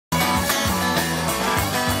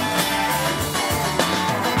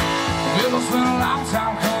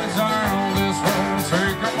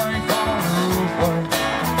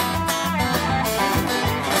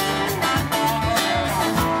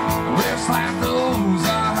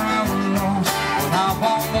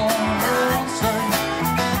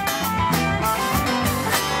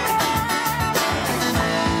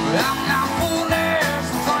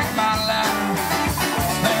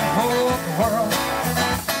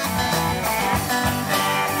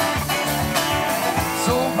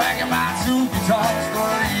taking my 2 guitars,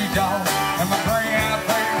 3 dogs, and my grand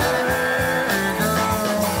baby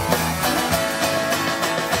girl.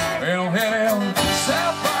 And I'm heading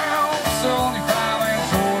southbound, 75 in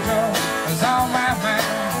Georgia. Cause I'm that man,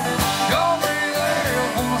 gonna be there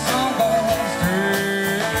for my sunburns still.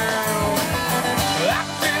 I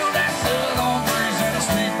can feel that southern breeze and the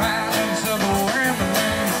sweet pine and civil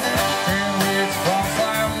reminiscence. Can't wait to cross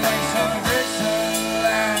that Mason Dixon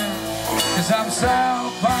line. Cause I'm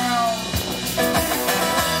southbound,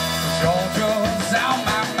 Georgia's on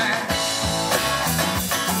my map.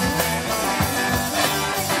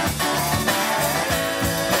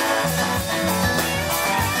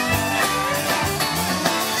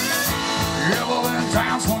 Yeah, well, in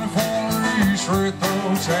town, 24 straight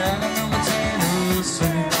through Chattanooga,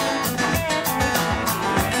 Tennessee.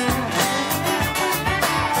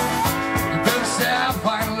 You better stop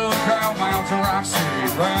by the little crowd, Mountain Rock City,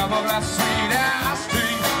 grab up that sweet iced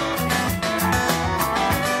tea.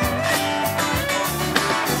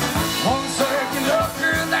 One second look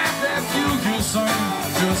at that view you sing,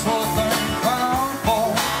 just what they found for.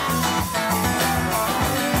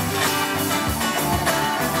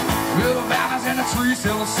 Little valleys in the trees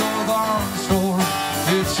till the southern shore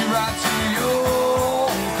hits you right to your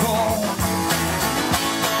core.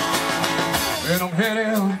 And I'm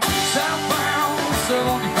heading southbound,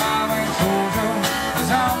 75 in Georgia. Cause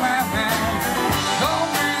I'm that man, gonna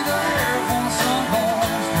be there for my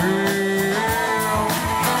sunburns still.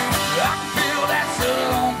 I can feel that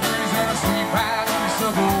southern breeze and a sweet pie and a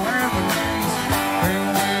civil reminiscence. Can't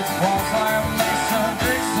wait to cross that Mason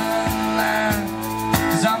Dixon line.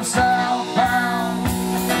 Cause I'm southbound,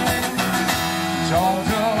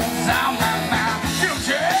 Georgia's on my mind. Get 'em,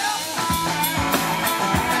 Jeff!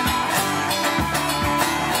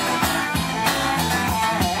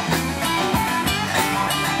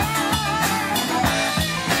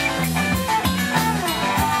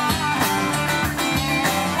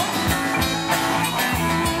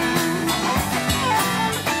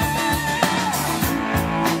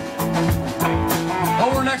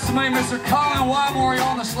 Over next to me, Mr. Colin Wymore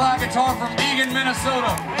on the slide guitar from Eagan,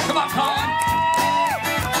 Minnesota. Come on, Colin.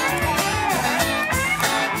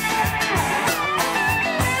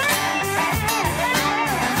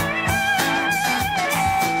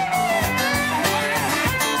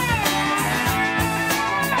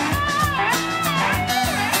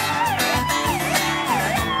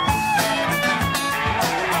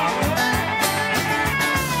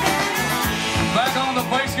 Back on the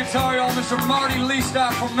bass guitar, y'all, Mr. Marty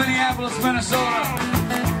Leastock from Minneapolis, Minnesota.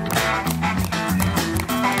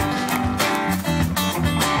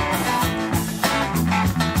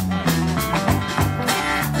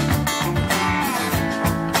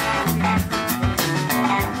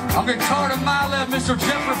 On guitar to my left, Mr.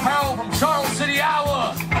 Jeffrey Powell from Charles City,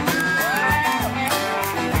 Iowa.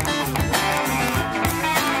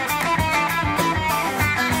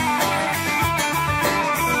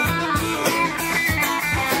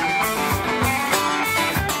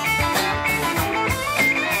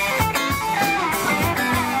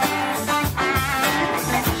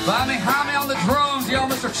 Behind me on the drums, y'all,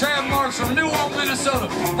 Mr. Chad Marks from New Ulm, Minnesota.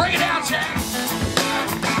 Bring it down, Chad.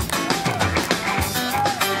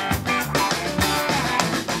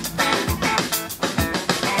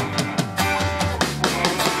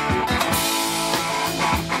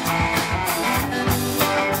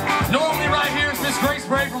 Normally right here is Miss Grace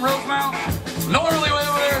Bray from Rosemount. Normally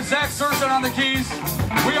over there is Zach Surson on the keys.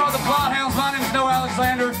 We are the Plott Hounds. My name is Noah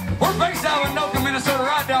Alexander. We're based out of Anoka, Minnesota,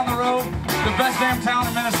 right down the road. The best damn town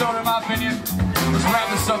in Minnesota, in my opinion. Let's wrap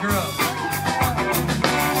this sucker up.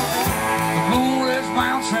 The Blue Ridge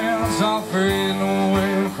Mountains are fading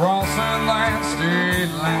away, crossing that state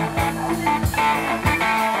line.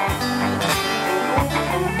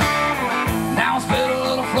 Now it's been a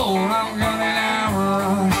little flow, and I'm gonna now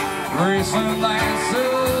run, racing that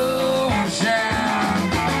sunshine.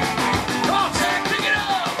 Come on, Jack, pick it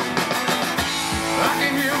up. I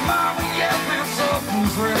can hear Mama yelling,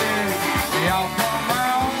 something's ready. Y'all come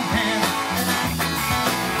round here.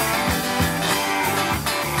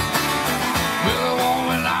 Well, it won't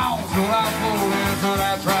be long till I pull into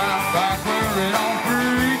that drive back where it on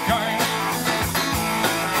Creek Cane.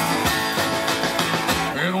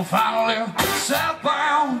 It'll finally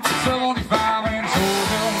southbound, 75 in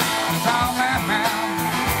Georgia. It's on that mountain,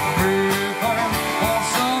 everything for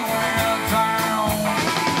somewhere down.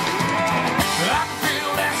 I can feel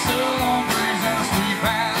that southern breeze and a sweet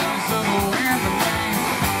pine and a civil wind to me.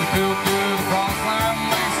 It feel good across that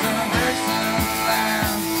Mason Dixon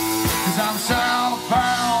line. Cause I'm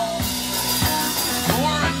southbound.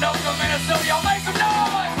 We're in Anoka, Minnesota. Y'all make some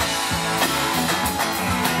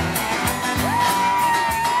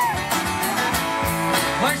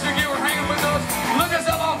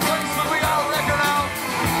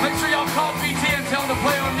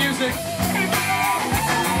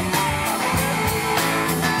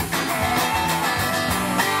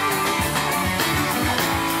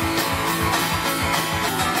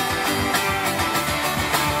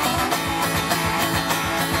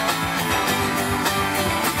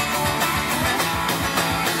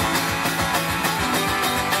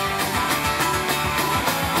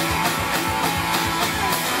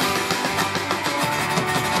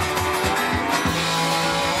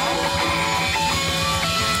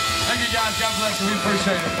bless you. We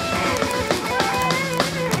appreciate it.